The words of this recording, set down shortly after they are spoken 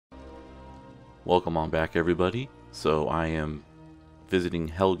Welcome on back, everybody. So I am visiting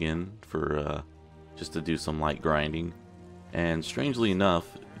Helgen for just to do some light grinding, and strangely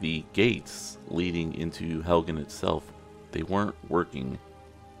enough, the gates leading into Helgen itself, they weren't working.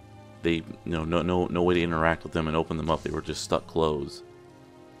 They no way to interact with them and open them up. They were just stuck closed.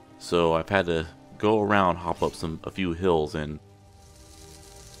 So I've had to go around, hop up a few hills, and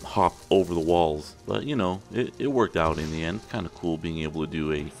hop over the walls. But you know, it worked out in the end. Kind of cool being able to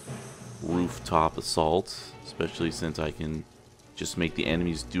do a rooftop assault, especially since I can just make the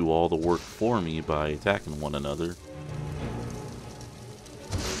enemies do all the work for me by attacking one another.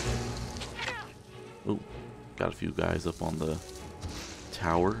 Oh, got a few guys up on the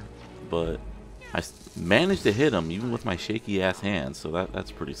tower, but I managed to hit them even with my shaky ass hands, so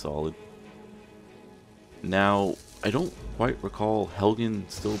that's pretty solid. Now, I don't quite recall Helgen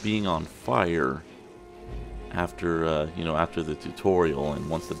still being on fire after after the tutorial and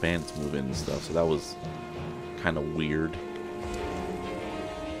once the bandits move in and stuff, so that was kind of weird,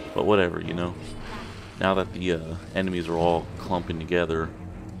 but whatever, you know. Now that the enemies are all clumping together,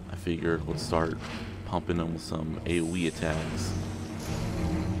 I figured let's start pumping them with some AoE attacks.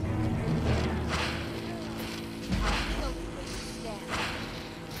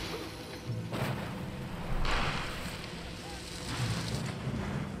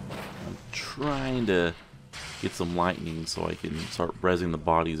 I'm trying to get some lightning so I can start rezzing the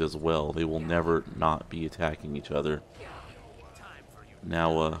bodies as well. They will never not be attacking each other.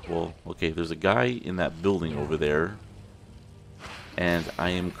 Now, well, okay, there's a guy in that building over there, and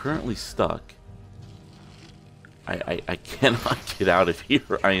I am currently stuck. I cannot get out of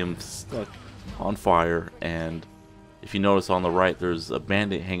here. I am stuck on fire, and if you notice on the right, there's a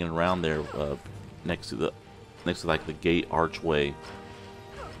bandit hanging around there next to like the gate archway.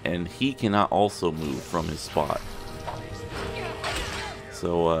 And he cannot also move from his spot.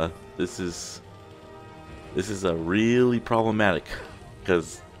 So this is really problematic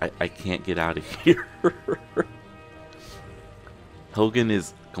because I can't get out of here. Helgen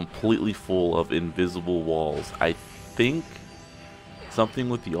is completely full of invisible walls. I think something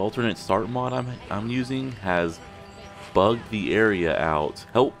with the alternate start mod I'm using has bugged the area out.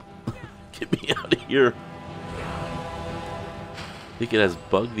 Help! Get me out of here. I think it has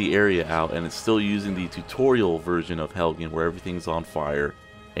bugged the area out, and it's still using the tutorial version of Helgen where everything's on fire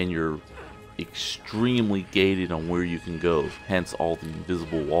and you're extremely gated on where you can go, hence all the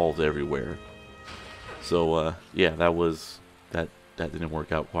invisible walls everywhere. So yeah, that didn't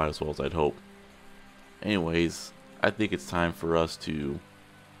work out quite as well as I'd hoped. Anyways, I think it's time for us to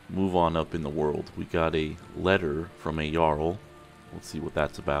move on up in the world. We got a letter from a Jarl. Let's see what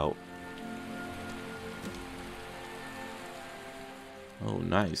that's about. Oh,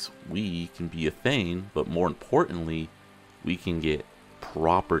 nice. We can be a Thane, but more importantly, we can get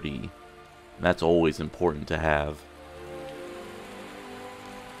property. And that's always important to have.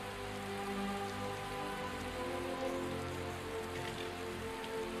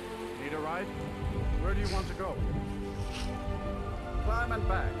 Need a ride? Where do you want to go? Climb and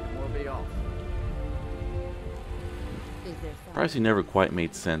back, and we'll be off. Pricing never quite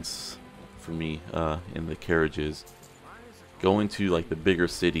made sense for me in the carriages. Going to like the bigger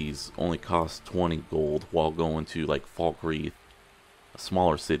cities only costs 20 gold, while going to like Falkreath, a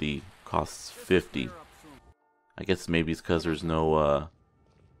smaller city, costs 50. I guess maybe it's because there's no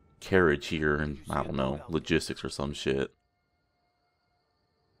carriage here and, I don't know, logistics or some shit.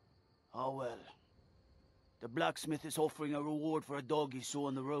 Oh well. The blacksmith is offering a reward for a dog he saw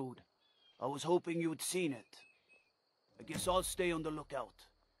on the road. I was hoping you'd seen it. I guess I'll stay on the lookout.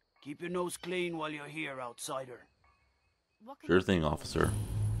 Keep your nose clean while you're here, outsider. Sure thing, officer.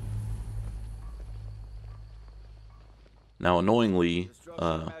 Now, annoyingly,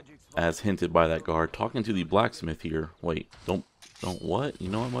 as hinted by that guard, talking to the blacksmith here. Wait, don't what? You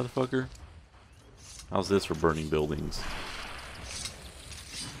know what, motherfucker? How's this for burning buildings?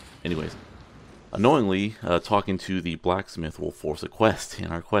 Anyways, annoyingly, talking to the blacksmith will force a quest in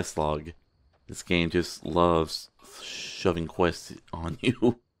our quest log. This game just loves shoving quests on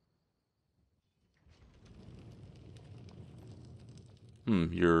you.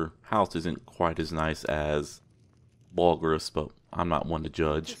 Your house isn't quite as nice as Balgru's, but I'm not one to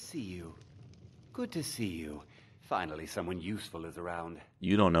judge. Good to see you. Good to see you. Finally, someone useful is around.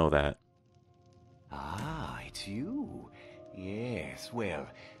 You don't know that. Ah, it's you. Yes, well,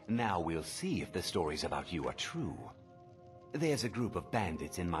 now we'll see if the stories about you are true. There's a group of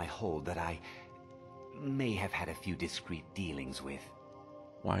bandits in my hold that I may have had a few discreet dealings with.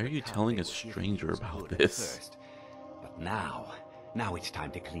 Why are you telling a stranger about this? First, but now it's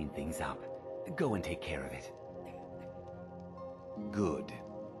time to clean things up. Go and take care of it. Good.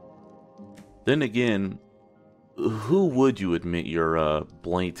 Then again, who would you admit your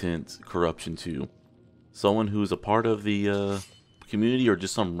blatant corruption to? Someone who's a part of the community, or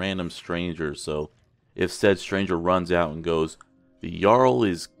just some random stranger? So if said stranger runs out and goes, the Jarl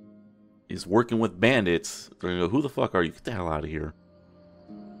is working with bandits, they're gonna go, who the fuck are you? Get the hell out of here.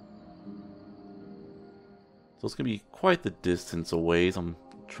 So it's gonna be quite the distance away. I'm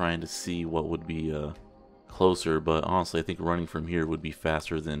trying to see what would be closer, but honestly I think running from here would be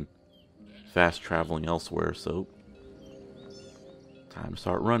faster than fast traveling elsewhere, so time to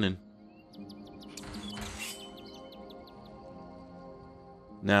start running.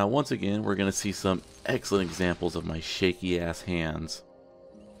 Now once again we're gonna see some excellent examples of my shaky ass hands,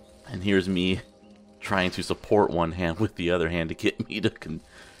 and here's me trying to support one hand with the other hand to get me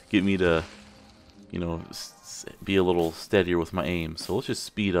to you know, be a little steadier with my aim. So let's just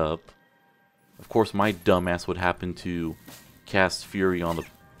speed up. Of course my dumbass would happen to cast Fury on the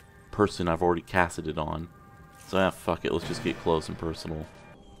person I've already casted it on. So fuck it, let's just get close and personal.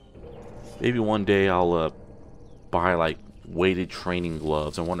 Maybe one day I'll buy like weighted training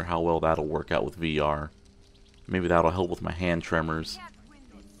gloves. I wonder how well that'll work out with VR. Maybe that'll help with my hand tremors.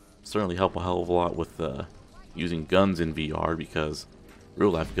 Certainly help a hell of a lot with using guns in VR, because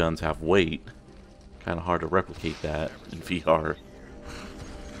real life guns have weight. Kind of hard to replicate that in VR.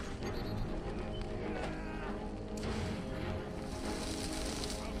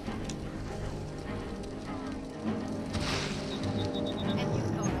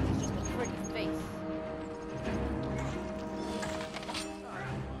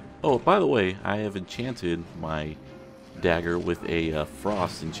 Oh, by the way, I have enchanted my dagger with a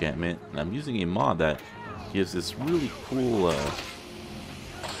frost enchantment, and I'm using a mod that gives this really cool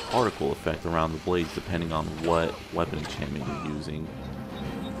particle effect around the blades depending on what weapon enchantment you're using.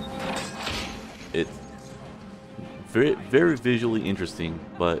 It's very, very visually interesting,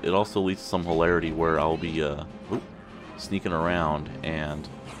 but it also leads to some hilarity where I'll be sneaking around and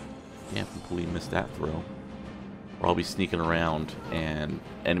completely missed that throw. Or I'll be sneaking around and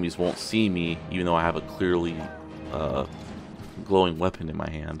enemies won't see me even though I have a clearly glowing weapon in my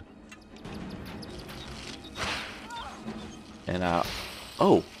hand. And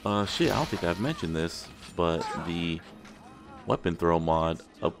shit, I don't think I've mentioned this, but the weapon throw mod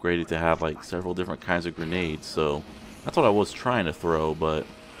upgraded to have like several different kinds of grenades, so that's what I was trying to throw, but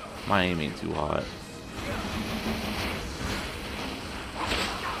my aim ain't too hot.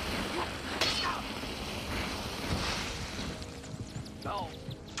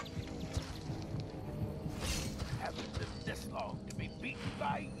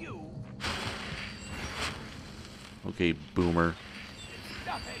 Okay, boomer.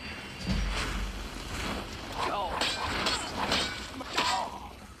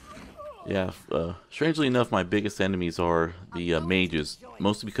 Yeah, strangely enough, my biggest enemies are the mages,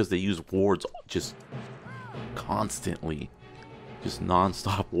 mostly because they use wards just constantly. Just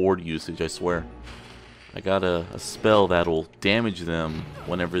non-stop ward usage, I swear. I got a spell that'll damage them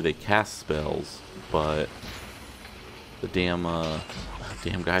whenever they cast spells, but the damn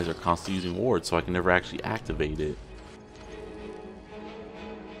guys are constantly using wards, so I can never actually activate it.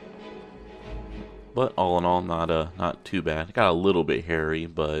 But all in all, not too bad. It got a little bit hairy,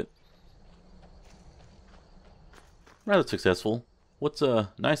 but rather successful. What's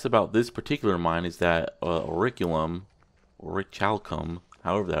nice about this particular mine is that auriculum,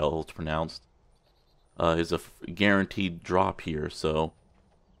 however that is pronounced, is a guaranteed drop here. So,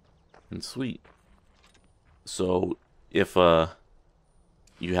 and sweet. So if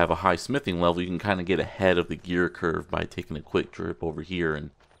you have a high smithing level, you can kind of get ahead of the gear curve by taking a quick trip over here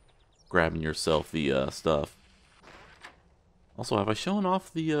and grabbing yourself the stuff. Also, have I shown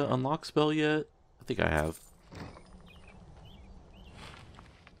off the unlock spell yet? I think I have.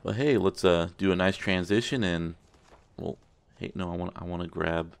 But hey, let's do a nice transition and, well, hey, no, I want to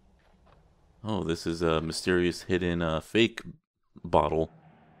grab. Oh, this is a mysterious hidden fake bottle.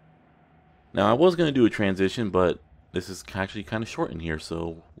 Now I was gonna do a transition, but this is actually kind of short in here,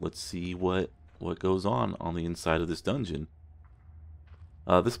 so let's see what goes on the inside of this dungeon.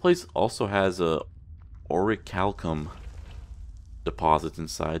 This place also has a auricalcum deposits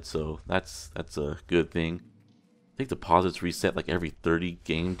inside, so that's a good thing. I think deposits reset like every 30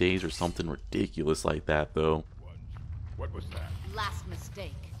 game days or something ridiculous like that, though. What was that? Last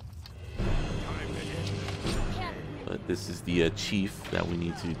mistake. But this is the chief that we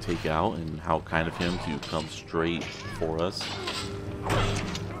need to take out, and how kind of him to come straight for us.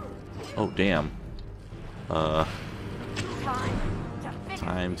 Oh damn.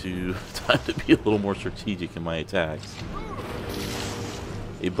 Time to be a little more strategic in my attacks.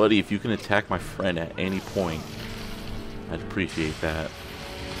 Hey buddy, if you can attack my friend at any point, I'd appreciate that.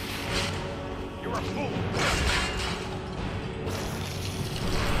 You're a fool!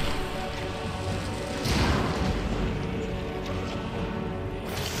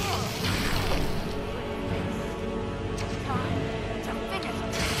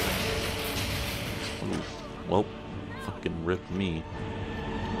 Well, fucking ripped me.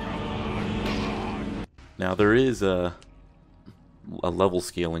 Now there is a level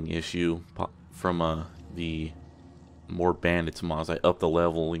scaling issue from the more bandits mods. I upped the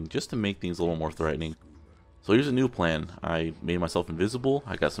leveling just to make things a little more threatening. So here's a new plan. I made myself invisible.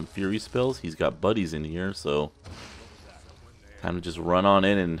 I got some fury spells. He's got buddies in here, so time to just run on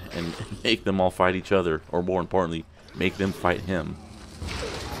in and make them all fight each other, or more importantly, make them fight him.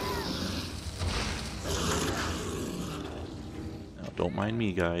 Don't mind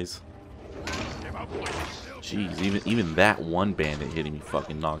me, guys. Jeez, even that one bandit hitting me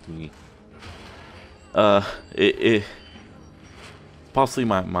fucking knocked me. Possibly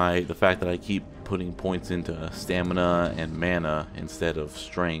the fact that I keep putting points into stamina and mana instead of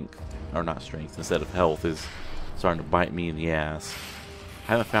strength, or not strength, instead of health is starting to bite me in the ass.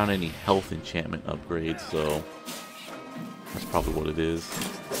 I haven't found any health enchantment upgrades, so that's probably what it is.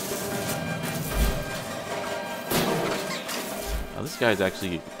 This guy's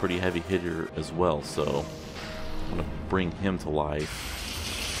actually a pretty heavy hitter as well, so I'm gonna bring him to life.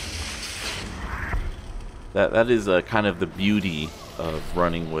 That is kind of the beauty of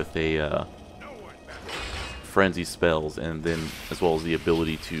running with a frenzy spells, and then as well as the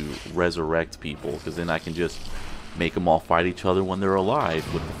ability to resurrect people, because then I can just make them all fight each other when they're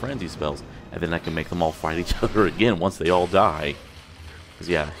alive with the frenzy spells, and then I can make them all fight each other again once they all die. Because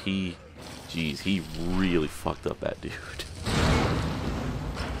yeah, he really fucked up that dude.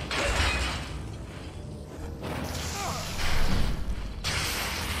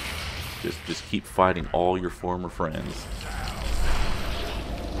 Just keep fighting all your former friends.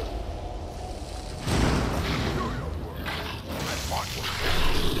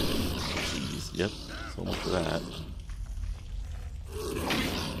 Jeez, yep, so much for that.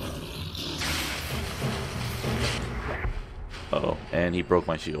 Uh-oh, and he broke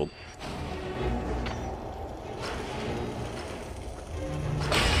my shield.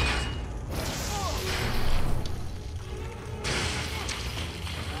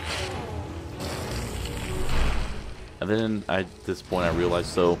 And then at this point I realized,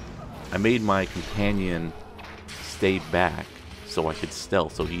 so I made my companion stay back so I could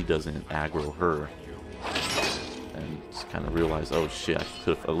stealth so he doesn't aggro her. And just kind of realized, oh shit, I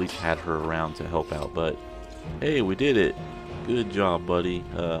could have at least had her around to help out. But hey, we did it. Good job, buddy.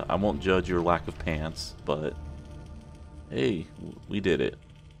 I won't judge your lack of pants, but hey, we did it.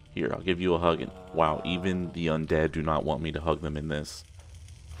 Here, I'll give you a hug. And wow, even the undead do not want me to hug them in this.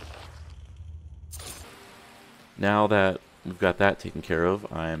 Now that we've got that taken care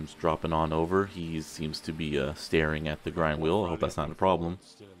of, I'm dropping on over. He seems to be staring at the grind wheel. I hope that's not a problem.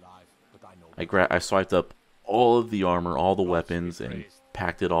 I swiped up all of the armor, all the weapons, and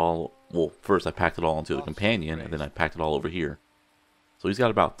packed it all. Well, first I packed it all into the companion, and then I packed it all over here. So he's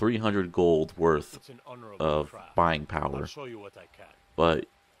got about 300 gold worth of buying power. But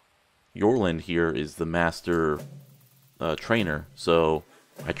Yorland here is the master trainer, so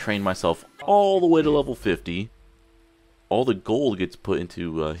I trained myself all the way to level 50. All the gold gets put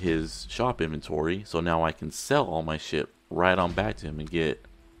into his shop inventory, so now I can sell all my shit right on back to him and get,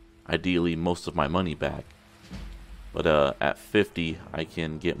 ideally, most of my money back. But at 50, I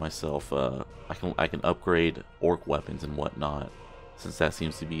can get myself, I can upgrade orc weapons and whatnot, since that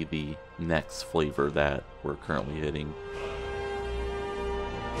seems to be the next flavor that we're currently hitting.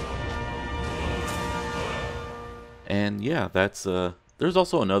 And yeah, that's there's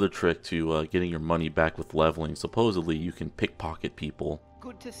also another trick to getting your money back with leveling. Supposedly, you can pickpocket people.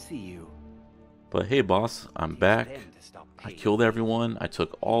 Good to see you. But hey, boss, I'm back. I killed everyone, I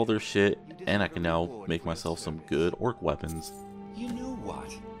took all their shit, and I can now make myself some good orc weapons. You know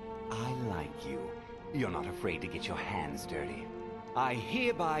what? I like you. You're not afraid to get your hands dirty. I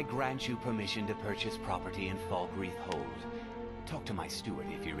hereby grant you permission to purchase property in Falkreath Hold. Talk to my steward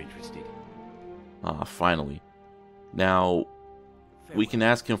if you're interested. Ah, finally. Now, we can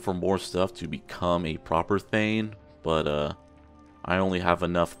ask him for more stuff to become a proper Thane, but I only have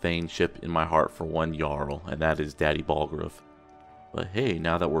enough Thaneship in my heart for one Jarl, and that is Daddy Balgruuf. But hey,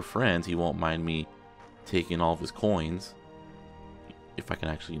 now that we're friends, he won't mind me taking all of his coins. If I can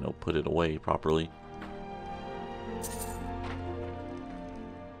actually, you know, put it away properly.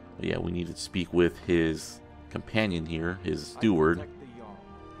 But yeah, we need to speak with his companion here, his steward.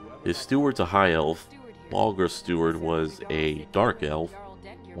 His steward's a high elf. Balgruuf's steward was a dark elf.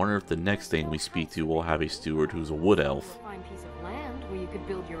 Wonder if the next thing we speak to will have a steward who's a wood elf. Fine piece of land where you could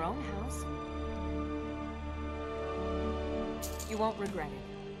build your own house. You won't regret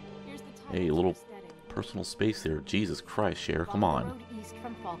it. Here's the title Hey, a to little your steading. personal space there. Jesus Christ, Cher, come Follow on. the road east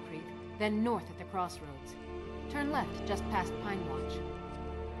from Fall Creek, then north at the crossroads. Turn left just past Pine Watch.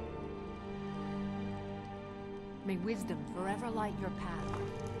 May wisdom forever light your path.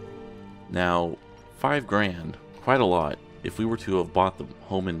 Now, $5,000, quite a lot. If we were to have bought the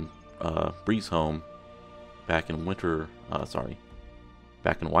home in Breeze Home back in back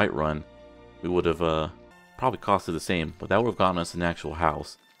in Whiterun, we would have probably costed the same, but that would have gotten us an actual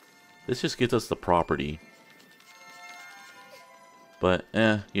house. This just gets us the property. But,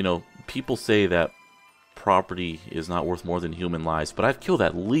 you know, people say that property is not worth more than human lives, but I've killed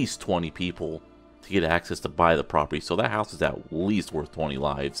at least 20 people to get access to buy the property, so that house is at least worth 20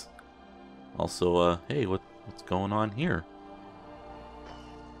 lives. Also, hey, what's going on here?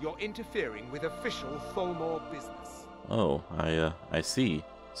 You're interfering with official Tholmor business. Oh, I see.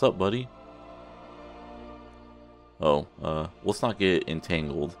 What's up, buddy? Oh, let's not get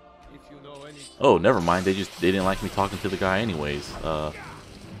entangled. If you know any... Oh, never mind. They didn't like me talking to the guy anyways.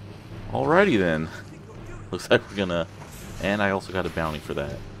 Alrighty then. Looks like we're gonna... And I also got a bounty for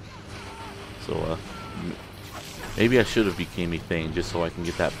that. So, maybe I should have became a thing just so I can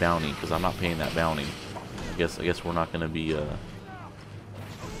get that bounty, because I'm not paying that bounty. I guess we're not gonna be,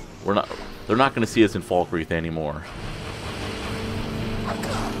 they're not gonna see us in Falkreath anymore.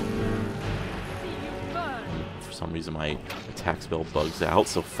 For some reason my attack spell bugs out,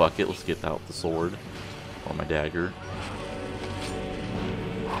 so fuck it, let's get out the sword. Or my dagger.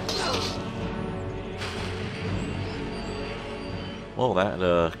 Well, that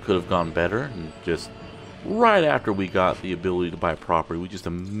could have gone better, and just right after we got the ability to buy property, we just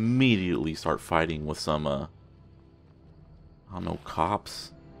immediately start fighting with some, I don't know,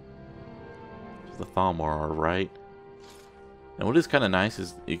 cops. The Thalmor are, right? And what is kind of nice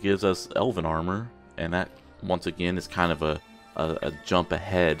is it gives us elven armor, and that, once again, is kind of a jump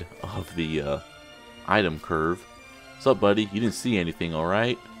ahead of the item curve. What's up, buddy? You didn't see anything,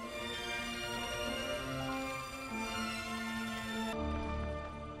 alright?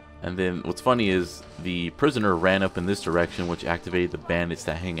 And then what's funny is the prisoner ran up in this direction, which activated the bandits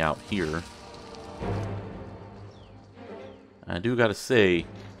that hang out here. I do gotta say,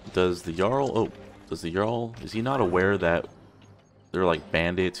 does the Jarl, is he not aware that they're like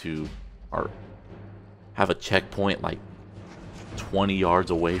bandits who have a checkpoint like 20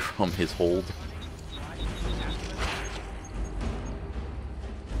 yards away from his hold?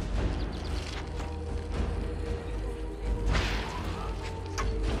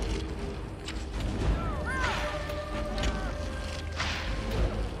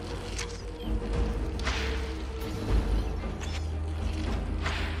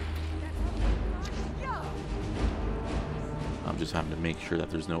 Just having to make sure that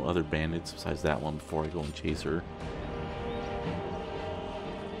there's no other bandits besides that one before I go and chase her.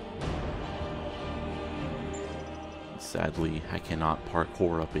 Sadly, I cannot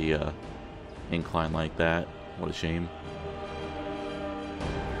parkour up a incline like that. What a shame.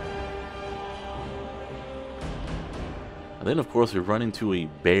 And then, of course, we run into a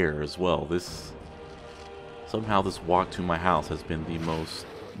bear as well. Somehow this walk to my house has been the most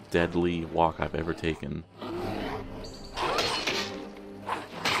deadly walk I've ever taken.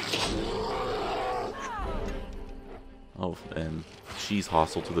 Oh, and she's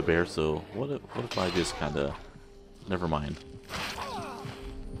hostile to the bear, so what if I just kinda... Never mind.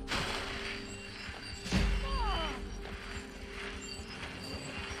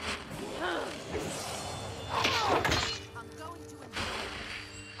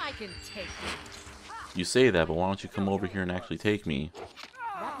 I can take you. You say that, but why don't you come over here and actually take me?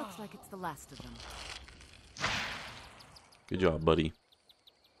 That looks like it's the last of them. Good job, buddy.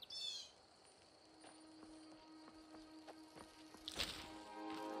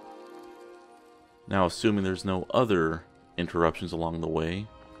 Now, assuming there's no other interruptions along the way.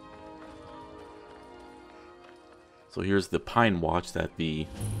 So here's the Pine Watch that the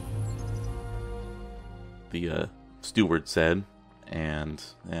steward said, and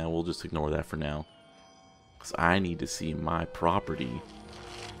we'll just ignore that for now, because I need to see my property.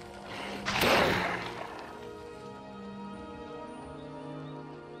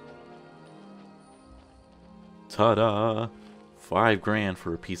 Ta-da! $5,000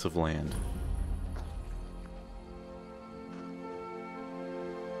 for a piece of land.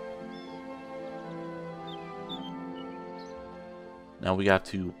 Now we got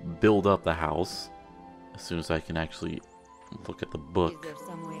to build up the house as soon as I can actually look at the book. Is there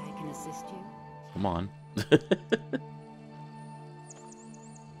some way I can assist you? Come on.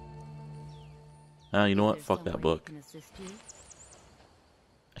 You know what? Is there Fuck some that way book. I can assist you?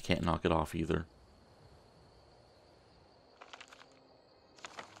 I can't knock it off either.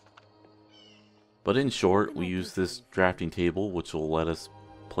 But in short, we use this drafting table, which will let us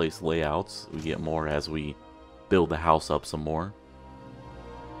place layouts. We get more as we build the house up some more.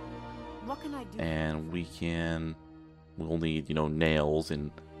 What can I do? And we'll need, you know, nails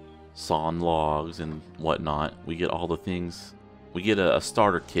and sawn logs and whatnot. We get all the things. We get a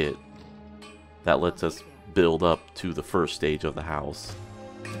starter kit that lets us build up to the first stage of the house.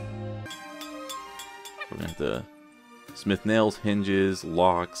 We're gonna have to smith nails, hinges,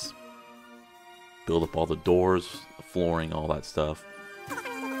 locks, build up all the doors, flooring, all that stuff.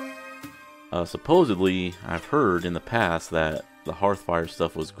 Supposedly, I've heard in the past that the hearthfire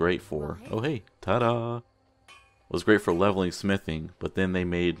stuff was great for, oh hey, ta-da! Was great for leveling smithing, but then they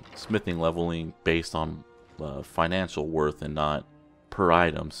made smithing leveling based on financial worth and not per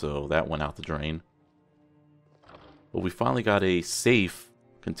item, so that went out the drain. But we finally got a safe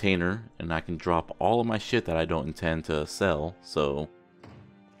container, and I can drop all of my shit that I don't intend to sell, so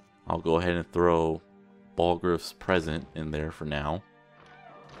I'll go ahead and throw Balgriff's present in there for now.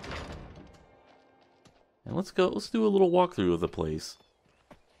 And let's do a little walkthrough of the place.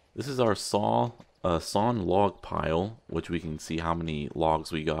 This is our sawn log pile, which we can see how many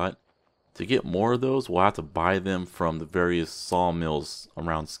logs we got. To get more of those, we'll have to buy them from the various sawmills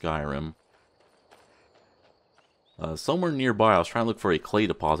around Skyrim. Somewhere nearby, I was trying to look for a clay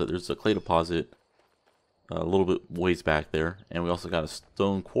deposit. There's a clay deposit a little bit ways back there. And we also got a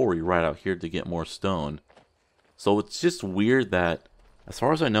stone quarry right out here to get more stone. So it's just weird that, as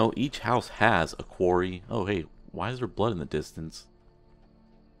far as I know, each house has a quarry. Oh, hey, why is there blood in the distance?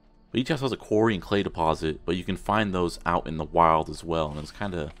 But each house has a quarry and clay deposit, but you can find those out in the wild as well. And it's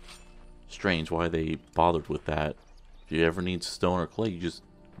kind of strange why they bothered with that. If you ever need stone or clay, you just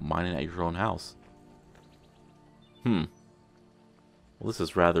mine it at your own house. Well, this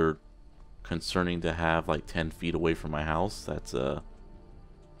is rather concerning to have like 10 feet away from my house. That's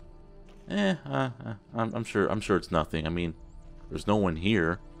I'm sure it's nothing. I mean, there's no one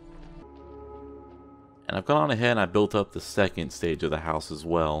here. And I've gone on ahead and I built up the second stage of the house as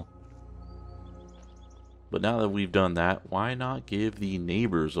well. But now that we've done that, why not give the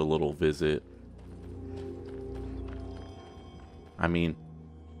neighbors a little visit? I mean,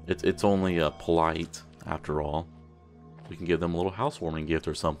 it's only polite after all. We can give them a little housewarming gift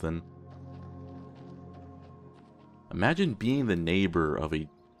or something. Imagine being the neighbor of a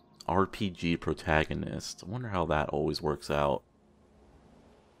RPG protagonist. I wonder how that always works out.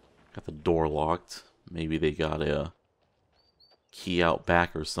 Got the door locked. Maybe they got a key out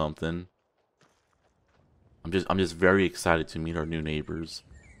back or something. I'm just very excited to meet our new neighbors.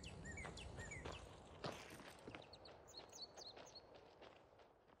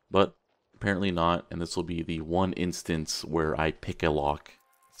 But apparently not, and this will be the one instance where I pick a lock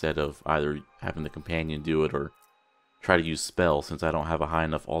instead of either having the companion do it or try to use spell, since I don't have a high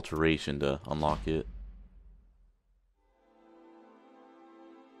enough alteration to unlock it.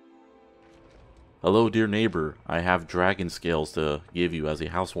 Hello, dear neighbor. I have dragon scales to give you as a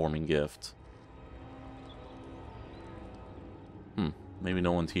housewarming gift. Maybe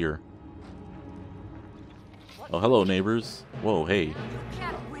no one's here. Oh, hello, neighbors. Whoa, hey.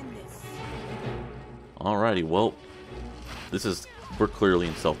 Alrighty, well, we're clearly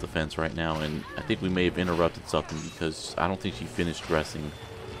in self-defense right now, and I think we may have interrupted something because I don't think she finished dressing.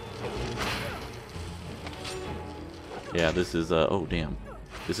 Yeah, this is, oh damn.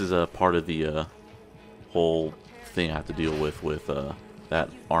 This is a part of the, whole thing I have to deal with that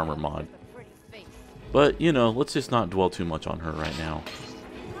armor mod. But, you know, let's just not dwell too much on her right now.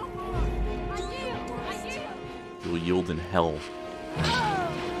 You'll yield in hell.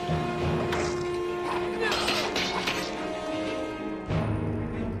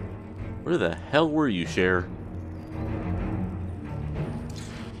 Where the hell were you, Cher?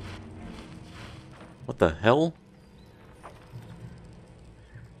 What the hell?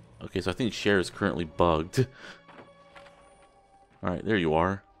 Okay, so I think Cher is currently bugged. Alright, there you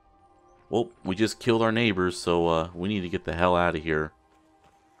are. Well, we just killed our neighbors, so we need to get the hell out of here.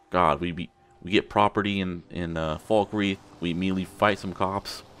 God, we get property in Falkreath, we immediately fight some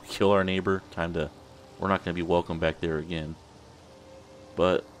cops, kill our neighbor. We're not going to be welcome back there again.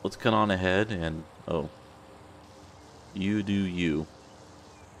 But let's cut on ahead and, oh, you do you.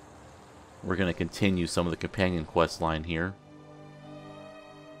 We're going to continue some of the companion quest line here.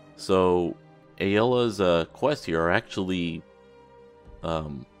 So, Ayela's quests here are actually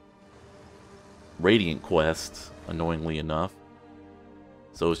Radiant quests, annoyingly enough.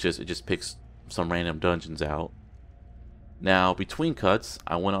 So it just picks some random dungeons out. Now, between cuts,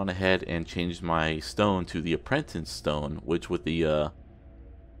 I went on ahead and changed my stone to the Apprentice Stone, which with the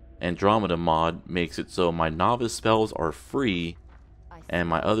Andromeda mod makes it so my novice spells are free, and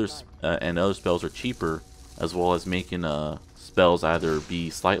my other spells are cheaper, as well as making spells either be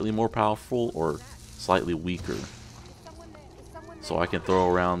slightly more powerful or slightly weaker. So I can throw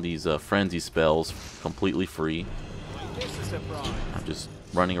around these frenzy spells completely free. I'm just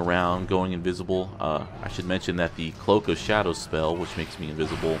running around, going invisible. I should mention that the Cloak of Shadows spell, which makes me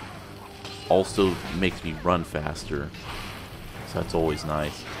invisible, also makes me run faster. So that's always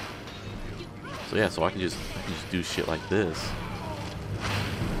nice. So yeah, so I can just do shit like this.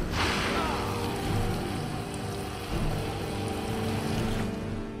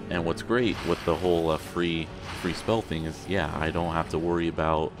 And what's great with the whole free spell thing is, yeah, I don't have to worry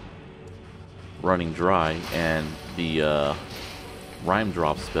about running dry, and the Rhyme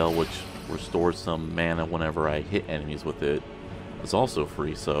Drop spell, which restores some mana whenever I hit enemies with it, is also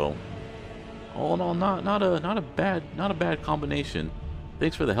free. So all in all, not a bad combination.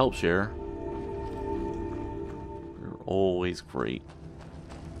 Thanks for the help, Share. You're always great.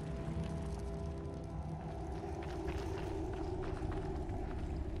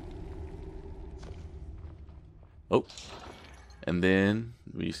 Oh, and then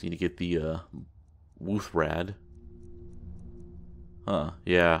we just need to get the Wuthrad. Huh,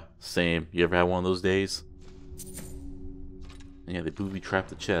 yeah, same. You ever had one of those days? Yeah, they booby trap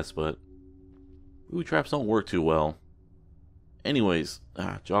the chest, but booby traps don't work too well. Anyways,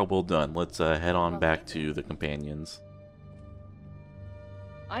 job well done. Let's head on back to the companions.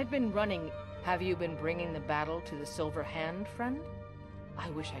 I've been running. Have you been bringing the battle to the Silver Hand, friend? I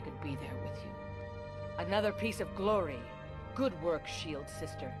wish I could be there with you. Another piece of glory. Good work, Shield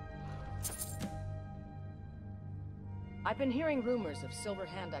Sister. I've been hearing rumors of Silver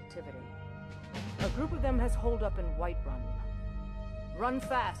Hand activity. A group of them has holed up in Whiterun. Run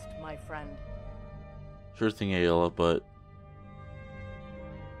fast, my friend. Sure thing, Ayla, but...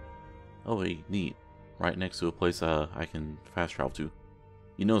 Oh, hey, neat. Right next to a place I can fast travel to.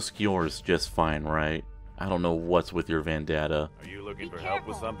 You know Skior is just fine, right? I don't know what's with your Vendetta. Are you looking for help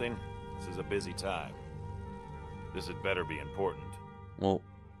with something? This is a busy time. This had better be important. Well,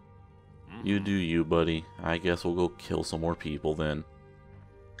 you do you, buddy. I guess we'll go kill some more people then.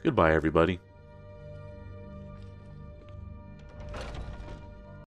 Goodbye, everybody.